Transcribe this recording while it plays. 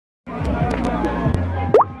Mr.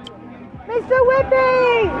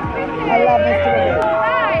 Whippy! I love Mr. Whippy.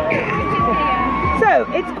 So,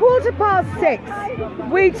 it's 6:15.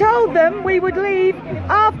 We told them we would leave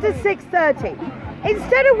after 6:30.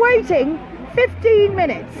 Instead of waiting 15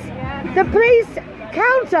 minutes, the police,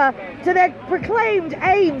 counter to their proclaimed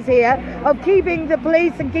aims here of keeping the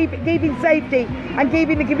police and keeping safety and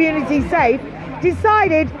keeping the community safe,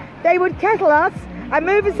 decided they would kettle us and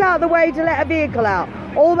move us out of the way to let a vehicle out.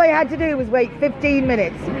 All they had to do was wait 15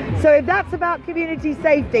 minutes. So if that's about community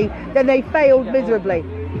safety, then they failed miserably.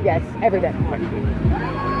 Yes, every day.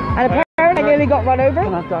 And apparently I nearly got run over.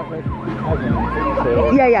 Can I start with?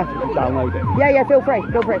 Yeah. Download it. Yeah, feel free.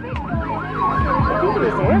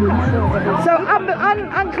 So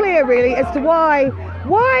unclear really as to why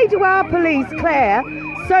do our police care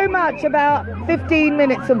so much about 15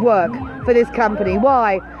 minutes of work for this company?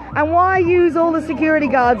 Why? And why use all the security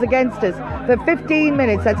guards against us for 15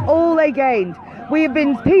 minutes? That's all they gained. We have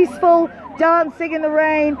been peaceful, dancing in the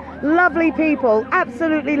rain, lovely people,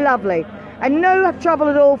 absolutely lovely. And no trouble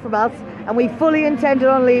at all from us, and we fully intended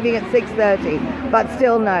on leaving at 6:30, but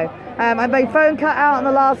still no. My phone cut out on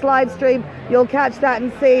the last live stream. You'll catch that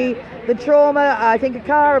and see the trauma. I think a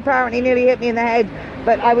car apparently nearly hit me in the head,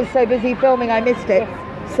 but I was so busy filming I missed it.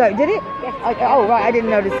 So, did it? Yes. Oh, right, I didn't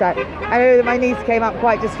notice that. I know that my niece came up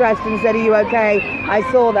quite distressed and said, "Are you okay?" I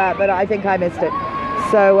saw that, but I think I missed it.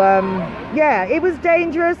 So, yeah, it was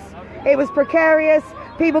dangerous. It was precarious.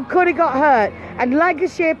 People could have got hurt. And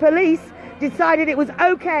Lancashire police decided it was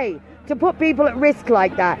okay to put people at risk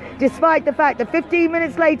like that, despite the fact that 15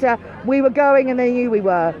 minutes later, we were going and they knew we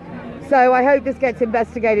were. So I hope this gets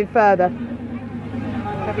investigated further.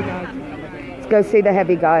 Heavy guys. Let's go see the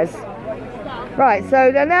heavy guys. Right,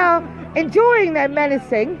 so they're now enjoying their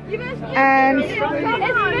menacing, and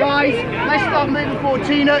Guys, let's start moving forward.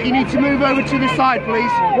 Tina, you need to move over to the side, please.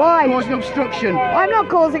 Why? Causing obstruction. I'm not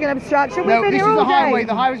causing an obstruction. We've been this here is all the highway. day.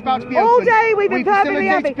 The highway's about to be All open. day we've been perfectly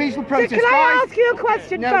happy. Peaceful So protest, can I ask you a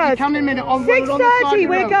question first? You can in a minute. On 6:30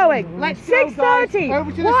 we're going. Let's 6:30. go,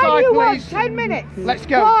 over to the Why side, do you please. want 10 minutes? Let's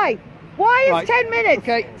go. Why? Why is Right. 10 minutes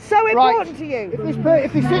Okay. so important to you?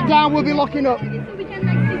 If they sit down, we'll be locking up.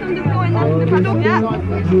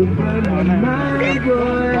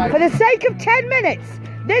 For the sake of 10 minutes,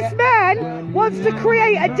 this man wants to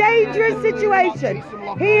create a dangerous situation.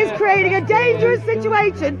 He is creating a dangerous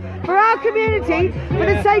situation for our community for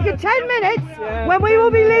the sake of 10 minutes when we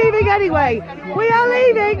will be leaving anyway. We are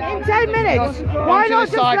leaving in 10 minutes. Why not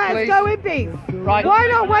just let us go in peace? Right. Why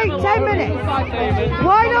not wait 10 minutes?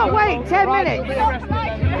 Why not wait 10 minutes?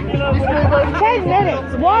 10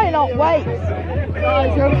 minutes, why not wait?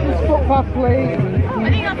 Guys, over to this footpath, please.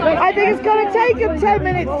 I think it's going to take him 10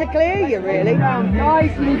 minutes to clear you, really.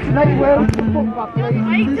 Guys, you need to make way over to the footpath,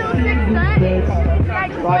 please.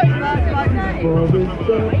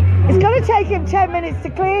 It's going to take him 10 minutes to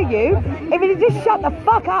clear you. If he'd just shut the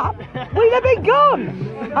fuck up, we'd have been gone.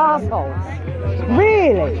 Assholes.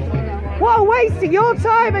 Really? What a waste of your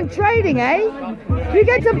time and training, eh? You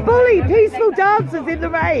get to bully peaceful dancers in the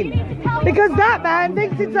rain because that man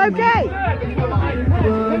thinks it's okay.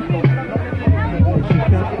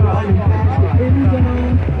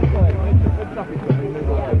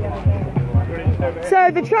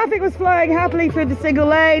 So the traffic was flowing happily through the single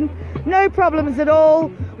lane, no problems at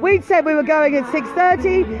all. We'd said we were going at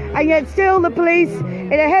 6:30, and yet still the police,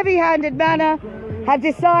 in a heavy-handed manner, had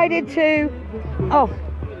decided to... Oh,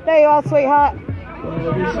 there you are, sweetheart.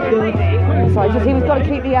 Sorry, just he was got to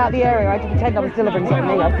keep me out of the area. I had to pretend I was delivering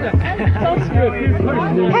something.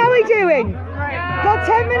 How are we doing? Got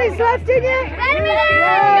 10 minutes left in you? 10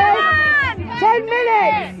 minutes! 10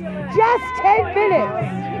 minutes! Just 10 minutes!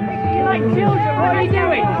 You're like children, what are you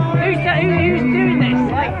doing? Who's doing this?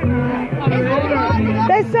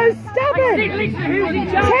 They're so stubborn! 10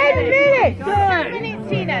 minutes! 10 minutes,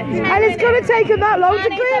 Tina. And it's going to take them that long to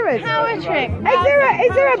clear us. Power trick.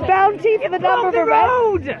 Is there a bounty for the number of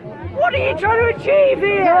arrests? What are you trying to achieve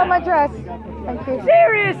here? You're on my dress. Thank you.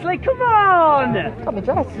 Seriously, come on! Got my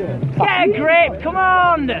dress. Get a grip, come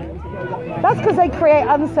on! That's because they create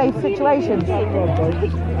unsafe situations. Tina,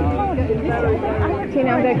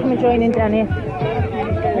 I'm going to come and join in down here.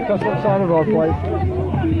 Pick us up side of the road, please.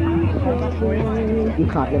 You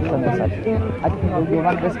can't live on this side. I think you'll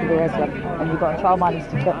run risk of arrest, and you've got a trial minor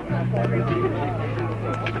certificate.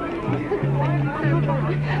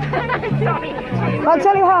 I'll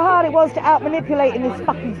tell you how hard it was to out-manipulate in this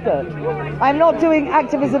fucking skirt. I'm not doing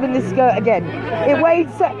activism in this skirt again. It weighed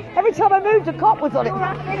so... Every time I moved, a cop was on it.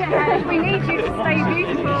 We need you to stay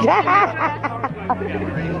beautiful.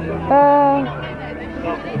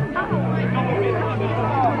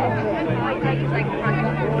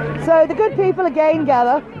 So the good people again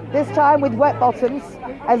gather, this time with wet bottoms,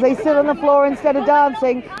 as they sit on the floor instead of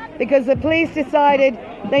dancing, because the police decided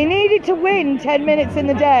they needed to win 10 minutes in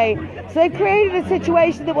the day. So they created a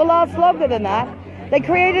situation that will last longer than that. They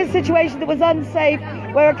created a situation that was unsafe,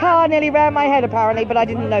 where a car nearly ran my head apparently, but I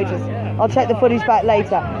didn't notice. I'll check the footage back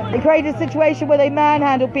later. They created a situation where they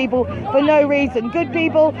manhandled people for no reason. Good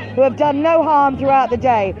people who have done no harm throughout the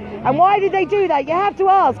day. And why did they do that? You have to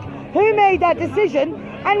ask, who made that decision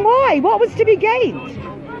and why? What was to be gained?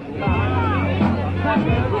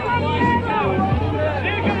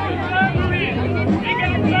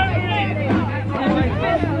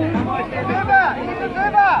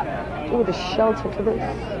 Oh, the shelter for this.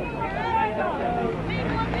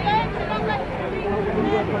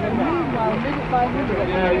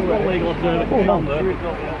 Oh, no.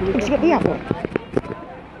 Let's get the apple.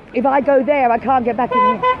 If I go there, I can't get back in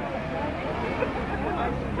here.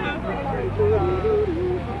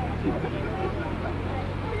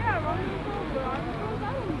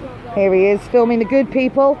 Here he is, filming the good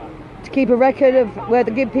people to keep a record of where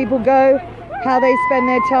the good people go, how they spend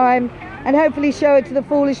their time, and hopefully show it to the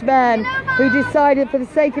foolish man who decided for the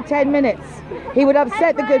sake of 10 minutes he would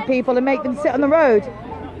upset the good people and make them sit on the road.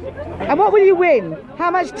 And what will you win? How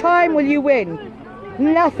much time will you win?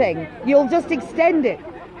 Nothing. You'll just extend it.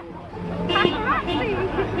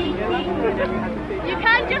 You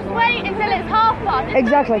can't just wait until it's half past.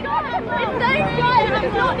 Exactly. It's those guys,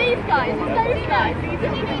 it's not these guys, it's those guys. You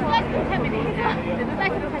need less than 10 minutes.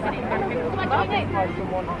 Less than 10 minutes.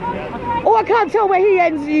 Oh, I can't tell where he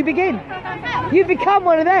ends and you begin. You've become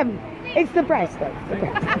one of them. It's the press, though. It's the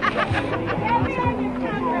press.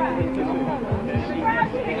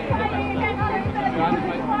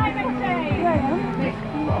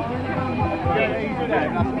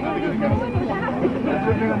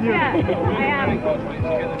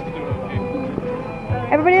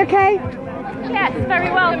 Everybody okay? Yes,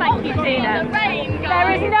 very well, thank you, Tina.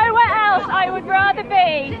 There is nowhere else I would rather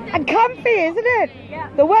be. And comfy, isn't it? Yeah.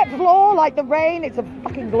 The wet floor, like the rain, it's a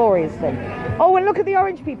fucking glorious thing. Oh, and look at the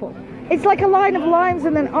orange people. It's like a line of limes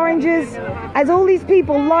and then oranges, as all these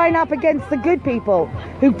people line up against the good people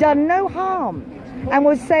who've done no harm and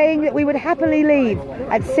were saying that we would happily leave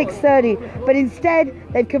at 6:30, but instead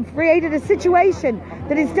they've created a situation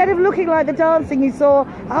that instead of looking like the dancing you saw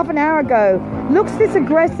half an hour ago, looks this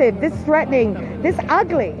aggressive, this threatening, this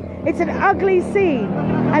ugly. It's an ugly scene,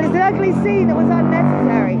 and it's an ugly scene that was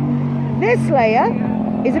unnecessary. This layer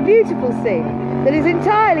is a beautiful scene that is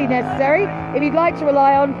entirely necessary if you'd like to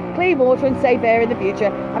rely on clean water and safe air in the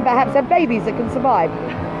future, and perhaps have babies that can survive.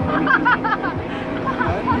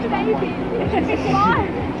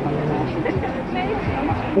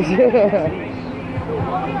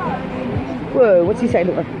 Whoa, what's he saying?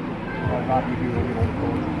 Look. Do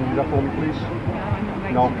that for me, please?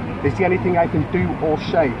 No. Is there anything I can do or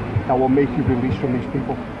say that will make you release from these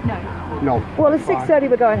people? No. Well, at 6:30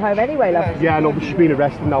 we're going home anyway, love. Yeah, no, but she's been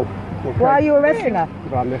arrested now. Okay. Why are you arresting her?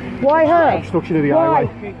 Why her? Obstruction of the Why?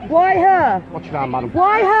 highway. Why her? What's your name, madam?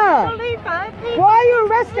 Why her? Why are you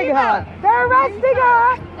arresting her? They're arresting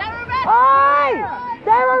her! Aye!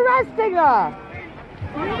 They're arresting her!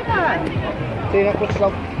 Tina, put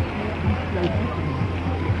yourself.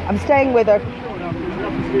 I'm staying with her.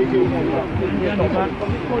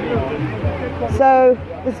 So,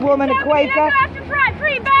 this woman, a Quaker.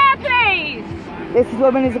 This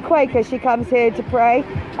woman is a Quaker. She comes here to pray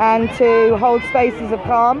and to hold spaces of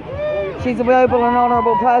calm. She's a noble and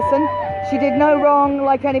honourable person. She did no wrong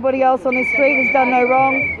like anybody else on this street has done no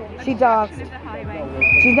wrong. She danced.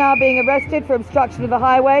 She's now being arrested for obstruction of the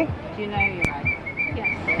highway. Do you know you're right? Yes.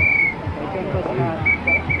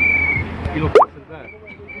 You look different there.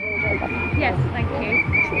 Yes, thank you.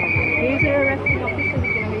 Who's your arresting officer? Do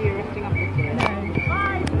you know who your arresting officer is? No.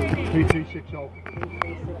 3360.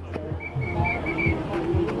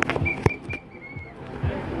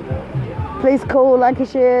 Please call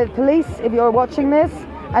Lancashire Police if you're watching this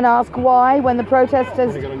and ask why, when the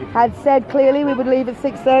protesters had said clearly we would leave at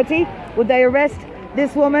 6:30, would they arrest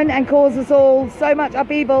this woman and cause us all so much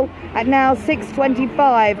upheaval at now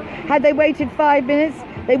 6:25? Had they waited 5 minutes,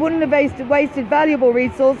 they wouldn't have wasted valuable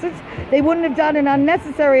resources. They wouldn't have done an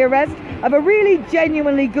unnecessary arrest of a really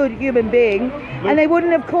genuinely good human being, and they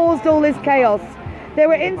wouldn't have caused all this chaos. There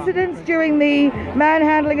were incidents during the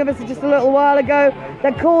manhandling of us just a little while ago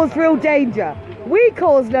that caused real danger. We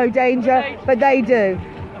cause no danger, but they do.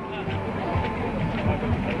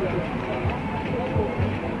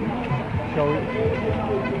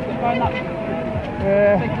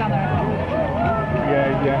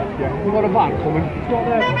 Yeah. We've got a van coming. It's not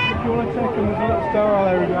there. If you want to take them, there's a little stairwell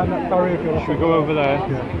there behind that barrier if you want. Should we go over there?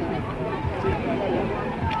 Yeah.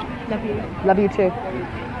 Love you. Love you too.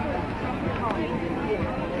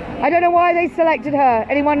 I don't know why they selected her.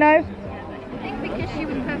 Anyone know? I think because she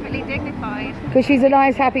was perfectly dignified. Because she's a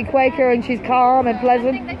nice, happy Quaker and she's calm and I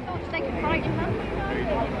pleasant. think they thought they could frighten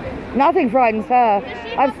her. Nothing frightens her. Does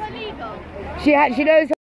she have her legal? She knows.